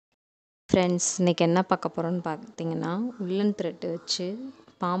Friends, இன்றைக்கி என்ன பார்க்க போகிறோன்னு பார்த்தீங்கன்னா, உள்ளன் த்ரெட் வச்சு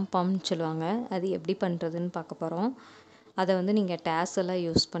பாம்பாம்னு சொல்லுவாங்க, அது எப்படி பண்ணுறதுன்னு பார்க்க போகிறோம். அதை வந்து நீங்கள் டேஸெல்லாம்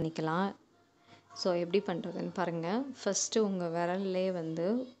யூஸ் பண்ணிக்கலாம். ஸோ எப்படி பண்ணுறதுன்னு பாருங்கள். ஃபஸ்ட்டு உங்கள் விரல்லே வந்து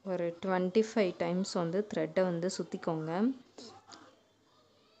ஒரு 25 டைம்ஸ் வந்து த்ரெட்டை வந்து சுற்றிக்கோங்க.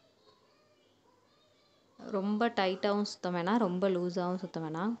 ரொம்ப டைட்டாகவும் சுற்ற வேணாம், ரொம்ப லூஸாகவும் சுற்ற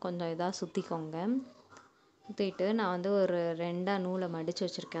வேணாம், கொஞ்சம் இதாக சுற்றிக்கோங்க. சுற்றிட்டு நான் வந்து ஒரு 2 நூலை மடித்து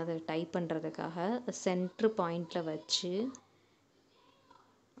வச்சுருக்கேன், அதை டை பண்ணுறதுக்காக. சென்ட்ரு பாயிண்டில் வச்சு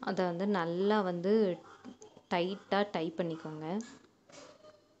அதை வந்து நல்லா வந்து டைட்டாக டை பண்ணிக்கோங்க.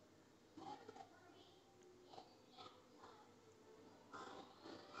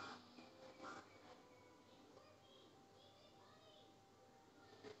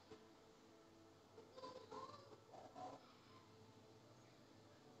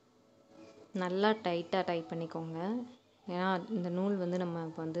 நல்லா டைட்டாக டை பண்ணிக்கோங்க. ஏன்னா இந்த நூல் வந்து நம்ம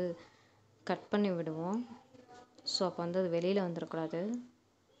இப்போ வந்து கட் பண்ணி விடுவோம். ஸோ அப்போ வந்து அது வெளியில் வந்துடக்கூடாது.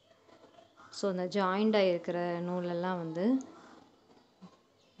 ஸோ இந்த ஜாயிண்டாக இருக்கிற நூலெல்லாம் வந்து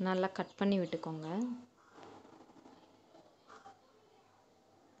நல்லா கட் பண்ணி விட்டுக்கோங்க.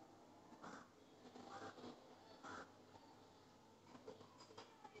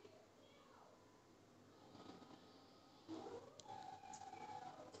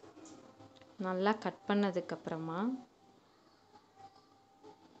 நல்லா கட் பண்ணதுக்கப்புறமா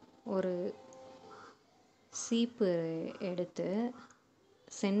ஒரு சீப்பு எடுத்து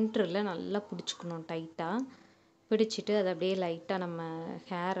சென்டரில் நல்லா பிடிச்சிக்கணும், டைட்டாக பிடிச்சிட்டு அதை அப்படியே லைட்டாக நம்ம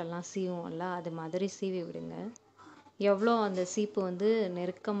ஹேரெல்லாம் சீவும்ல, அது மாதிரி சீவி விடுங்க. எவ்வளோ அந்த சீப்பு வந்து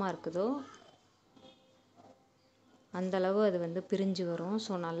நெருக்கமாக இருக்குதோ அந்தளவு அது வந்து பிரிஞ்சு வரும்.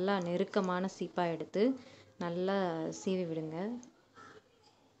 ஸோ நல்லா நெருக்கமான சீப்பாக எடுத்து நல்லா சீவி விடுங்க.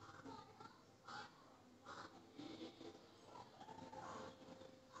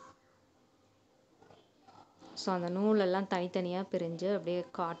 ஸோ அந்த நூலெல்லாம் தனித்தனியாக பிரிஞ்சு அப்படியே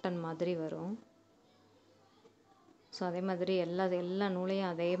காட்டன் மாதிரி வரும். ஸோ அதே மாதிரி எல்லா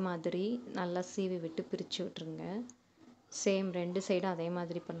நூலையும் அதே மாதிரி நல்லா சீவி விட்டு பிரித்து விட்டுருங்க. சேம் 2 சைடும் அதே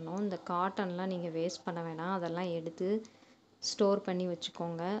மாதிரி பண்ணணும். இந்த காட்டன்லாம் நீங்கள் வேஸ்ட் பண்ண வேணாம், அதெல்லாம் எடுத்து ஸ்டோர் பண்ணி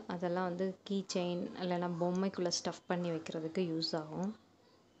வச்சுக்கோங்க. அதெல்லாம் வந்து கீ செயின் இல்லைன்னா பொம்மைக்குள்ளே ஸ்டஃப் பண்ணி வைக்கிறதுக்கு யூஸ் ஆகும்.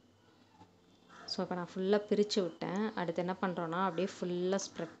 ஸோ இப்போ நான் ஃபுல்லாக பிரித்து விட்டேன். அடுத்து என்ன பண்ணுறோன்னா அப்படியே ஃபுல்லாக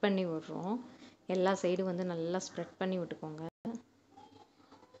ஸ்ப்ரெட் பண்ணி விடுறோம். எல்லா சைடும் வந்து நல்லா ஸ்ப்ரெட் பண்ணி விட்டுக்கோங்க.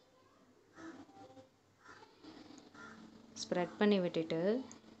 ஸ்ப்ரெட் பண்ணி விட்டுட்டு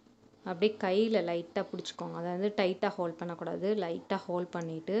அப்படியே கையில் லைட்டாக பிடிச்சிக்கோங்க. அதை வந்து டைட்டாக ஹோல்ட் பண்ணக்கூடாது, லைட்டாக ஹோல்ட்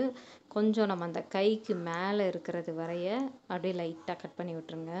பண்ணிவிட்டு கொஞ்சம் நம்ம அந்த கைக்கு மேலே இருக்கிறது வரைய அப்படியே லைட்டாக கட் பண்ணி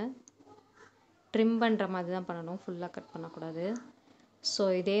விட்டுருங்க. ட்ரிம் பண்ணுற மாதிரி தான் பண்ணணும், ஃபுல்லாக கட் பண்ணக்கூடாது. ஸோ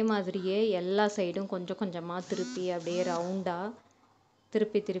இதே மாதிரியே எல்லா சைடும் கொஞ்சம் கொஞ்சமாக திருப்பி அப்படியே ரவுண்டாக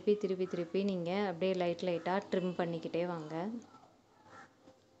திருப்பி நீங்கள் அப்படியே லைட்டாக ட்ரிம் பண்ணிக்கிட்டே வாங்க.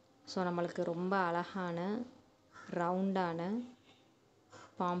 ஸோ நம்மளுக்கு ரொம்ப அழகான ரவுண்டான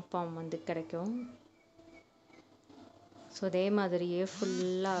பாம்பாம் வந்து கிடைக்கும். ஸோ இதே மாதிரியே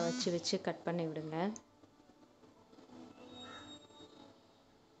ஃபுல்லாக வச்சு கட் பண்ணி விடுங்க.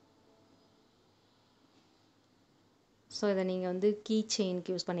 ஸோ இதை நீங்கள் வந்து கீ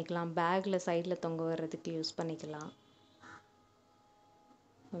செயினுக்கு யூஸ் பண்ணிக்கலாம், பேக்கில் சைடில் தொங்க வர்றதுக்கு யூஸ் பண்ணிக்கலாம்.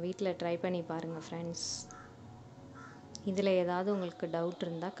 வீட்டில் ட்ரை பண்ணி பாருங்கள் ஃப்ரெண்ட்ஸ். இதில் ஏதாவது உங்களுக்கு டவுட்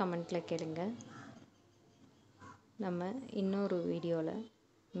இருந்தால் கமெண்ட்டில் கேளுங்க. நம்ம இன்னொரு வீடியோவில்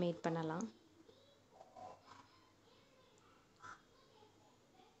மீட் பண்ணலாம்.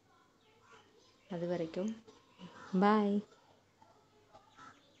 அது வரைக்கும் பாய்.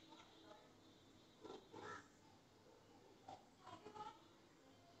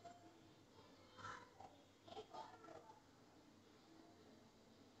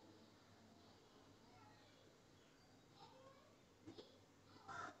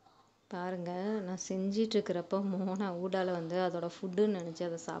 பாருங்கள், நான் செஞ்சிட்ருக்கிறப்போ மோனா ஊடால வந்து அதோட ஃபுட்டுன்னு நினச்சி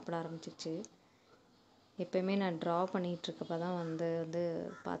அதை சாப்பிட ஆரம்பிச்சிச்சு. எப்போயுமே நான் ட்ரா பண்ணிகிட்ருக்கப்போ தான் வந்து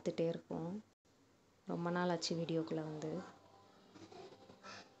பார்த்துட்டே இருப்போம். ரொம்ப நாள் ஆச்சு வீடியோக்குள்ளே வந்து.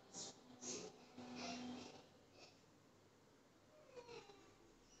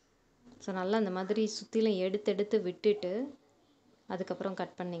 ஸோ நல்லா அந்த மாதிரி சுற்றிலும் எடுத்து விட்டுட்டு அதுக்கப்புறம்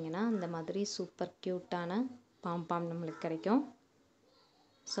கட் பண்ணிங்கன்னா அந்த மாதிரி சூப்பர் க்யூட்டான பாம்பாம் நம்மளுக்கு கிடைக்கும்.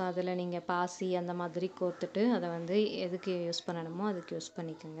 ஸோ அதில் நீங்கள் பாசி அந்த மாதிரி கோர்த்துட்டு அதை வந்து எதுக்கு யூஸ் பண்ணணுமோ அதுக்கு யூஸ்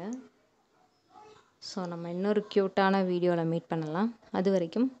பண்ணிக்கோங்க. ஸோ நம்ம இன்னொரு க்யூட்டான வீடியோவில் மீட் பண்ணலாம். அது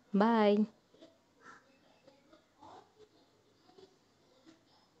வரைக்கும் பாய்.